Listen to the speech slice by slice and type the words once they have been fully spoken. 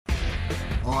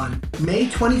On May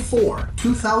 24,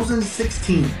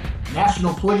 2016,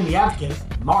 National Polygamy Advocate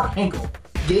Mark Henkel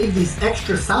gave these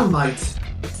extra sound bites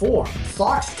for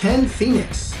Fox 10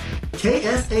 Phoenix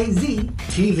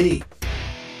KSAZ-TV.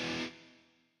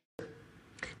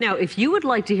 Now, if you would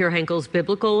like to hear Henkel's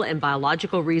biblical and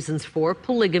biological reasons for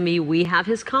polygamy, we have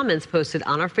his comments posted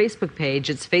on our Facebook page.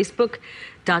 It's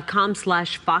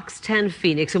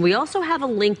facebook.com/Fox10Phoenix. And we also have a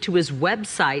link to his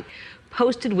website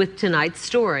posted with tonight's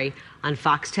story on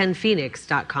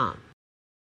Fox10Phoenix.com.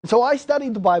 So I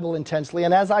studied the Bible intensely,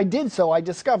 and as I did so, I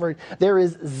discovered there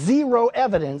is zero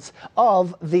evidence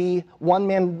of the one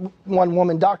man, one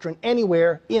woman doctrine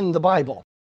anywhere in the Bible.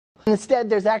 Instead,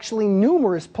 there's actually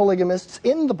numerous polygamists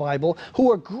in the Bible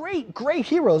who are great, great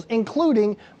heroes,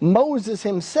 including Moses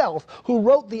himself, who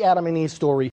wrote the Adam and Eve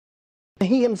story.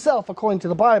 He himself, according to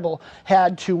the Bible,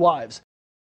 had 2 wives.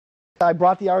 I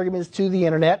brought the arguments to the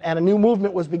internet, and a new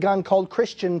movement was begun called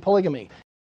Christian polygamy.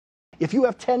 If you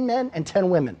have 10 men and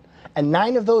 10 women, and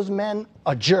 9 of those men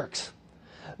are jerks,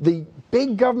 the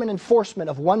big government enforcement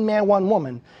of one man, one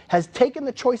woman has taken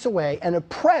the choice away and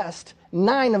oppressed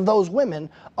 9 of those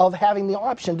women of having the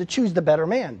option to choose the better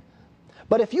man.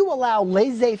 But if you allow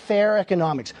laissez-faire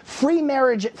economics, free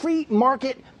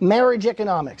market marriage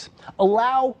economics,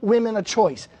 allow women a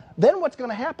choice, then what's going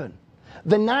to happen?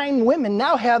 The 9 women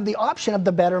now have the option of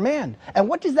the better man. And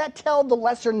what does that tell the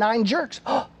lesser 9 jerks?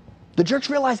 The jerks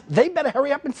realize they better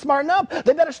hurry up and smarten up.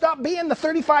 They better stop being the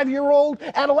 35-year-old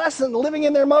adolescent living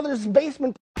in their mother's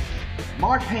basement.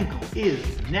 Mark Henkel is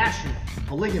National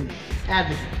Polygamy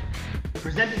Advocate.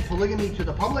 Presented polygamy to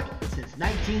the public since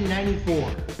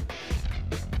 1994.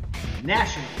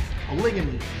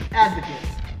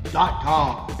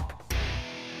 NationalPolygamyAdvocate.com